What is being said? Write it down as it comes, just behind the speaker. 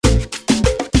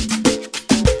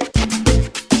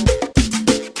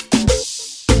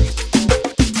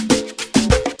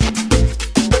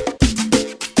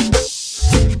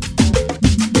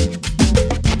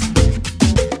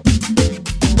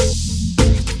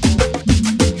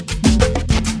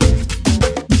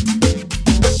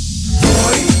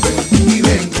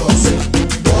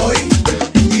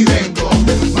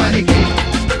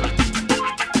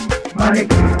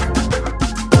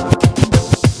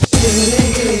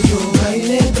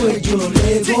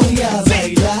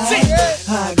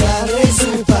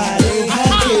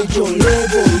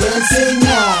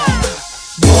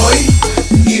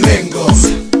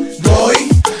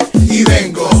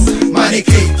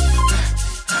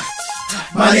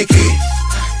Maniqui.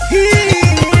 Veni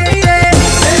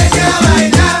a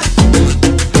bailar,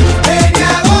 veni a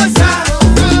gozar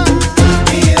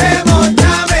y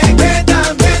demostrame que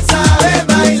también sabes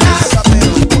bailar.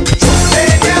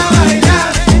 Veni a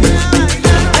bailar,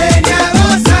 veni a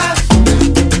gozar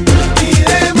y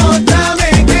demostrame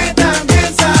que también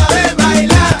sabes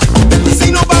bailar. Si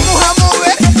nos vamos a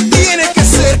mover, tiene que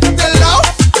ser del lado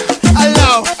al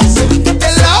lado,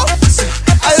 del lado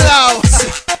al lado.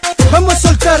 Vamos a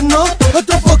soltarnos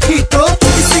otro poquito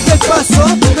y sigue el paso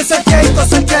de salteadito,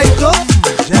 salteadito.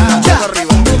 Ya,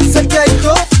 Arriba.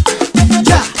 salteadito.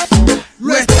 Ya.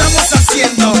 Lo estamos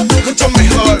haciendo mucho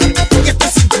mejor. Que estoy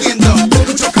sintiendo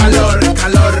mucho calor,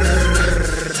 calor,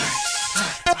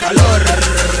 calor.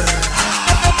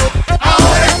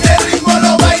 Ahora este ritmo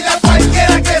lo baila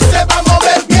cualquiera que sepa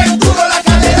mover bien duro la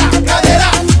cadera,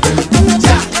 cadera,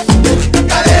 ya,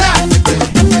 cadera,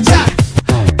 ya.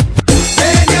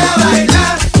 Veni a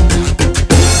bailar,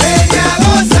 veni a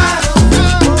gozar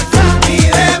y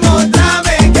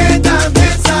demostrame que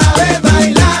también sabes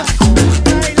bailar.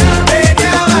 Veni a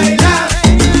bailar,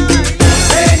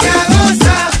 veni a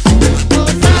gozar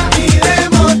y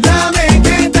demostrame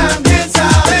que también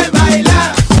sabes bailar.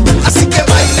 Así que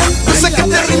baila, yo sé que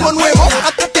este ritmo nuevo a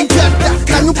ti te encanta.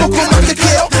 Dame un poco más que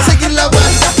quiero seguir la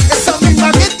banda. Esa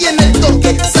misma que tiene el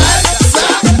toque. Salsa,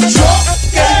 yo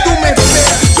que tú me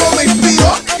esperas, yo me inspiro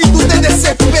y tú te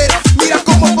desesperas. Mira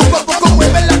cómo poco a poco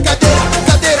mueves la cadera,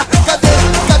 cadera, cadera,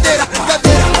 cadera,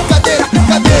 cadera, cadera,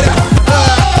 cadera.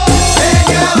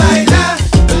 Veni a bailar,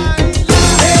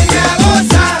 veni a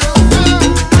gozar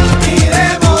y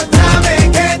demostrame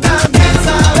que también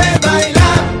sabes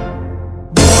bailar.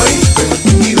 Voy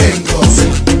y vengo,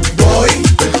 voy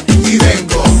y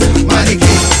vengo.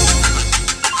 Maniqui,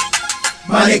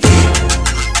 Maniqui.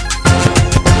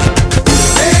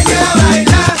 Veni a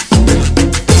bailar,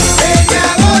 veni a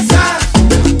gozar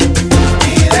y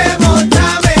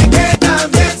demostrame que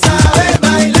también sabes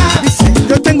bailar. Dice,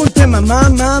 yo tengo un tema,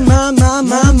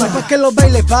 pa' que lo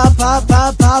baile, pa.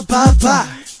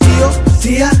 Tío,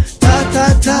 tía,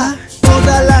 ta.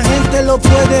 Toda la gente lo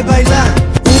puede bailar.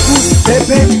 Upus,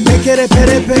 Pepe, me quiere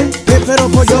perepe, pero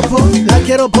pollopo, la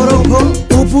quiero poropo.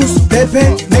 Upus,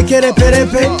 Pepe, me quiere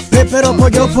perepe, pero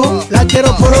pollopo, la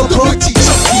quiero poropo.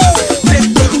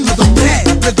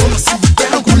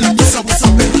 Con la pieza vos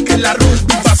sabés que la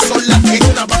rumba sola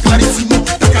estaba clarísimo.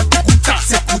 Tacatucuta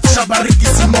se escuchaba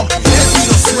riquísimo. El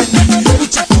tiro suena,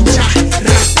 escucha,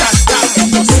 ratata.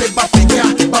 Esto se va a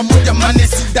pegar, vamos de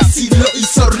amanecida. Si lo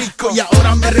hizo rico y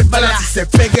ahora me resbala. Si se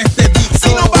pega